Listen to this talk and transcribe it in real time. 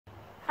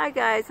Hi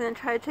guys, I'm going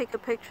to try to take a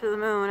picture of the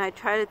moon. I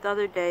tried it the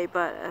other day,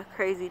 but a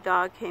crazy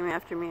dog came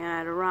after me and I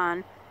had to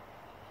run.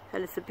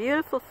 And it's a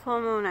beautiful full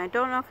moon. I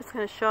don't know if it's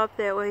going to show up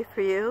that way for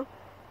you.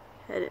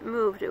 And it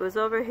moved. It was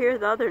over here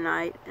the other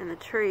night in the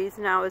trees.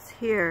 Now it's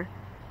here.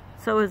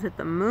 So is it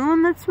the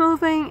moon that's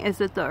moving?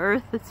 Is it the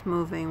earth that's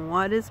moving?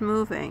 What is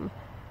moving?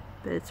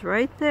 But it's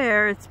right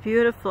there. It's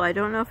beautiful. I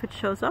don't know if it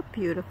shows up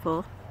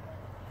beautiful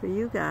for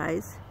you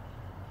guys.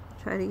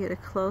 Try to get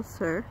it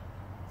closer.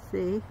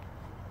 See?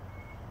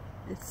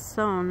 It's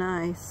so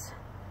nice.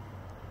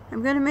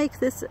 I'm going to make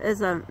this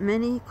as a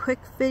mini quick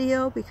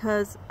video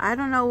because I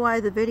don't know why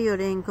the video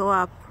didn't go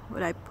up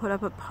when I put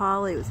up a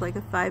Polly. It was like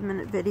a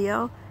 5-minute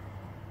video.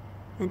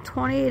 In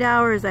 28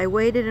 hours I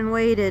waited and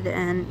waited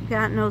and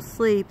got no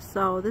sleep.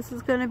 So this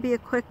is going to be a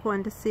quick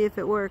one to see if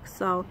it works.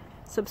 So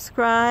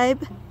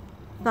subscribe,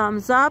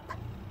 thumbs up,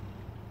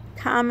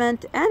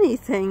 comment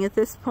anything at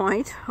this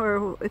point,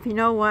 or if you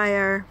know why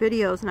our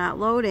video's not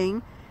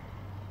loading.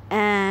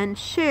 And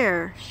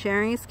share.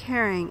 Sharing is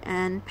caring.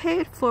 And pay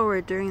it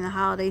forward during the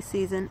holiday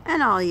season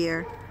and all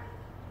year.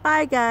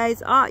 Bye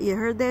guys. Oh, you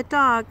heard that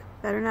dog.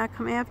 Better not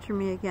come after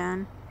me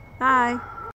again. Bye.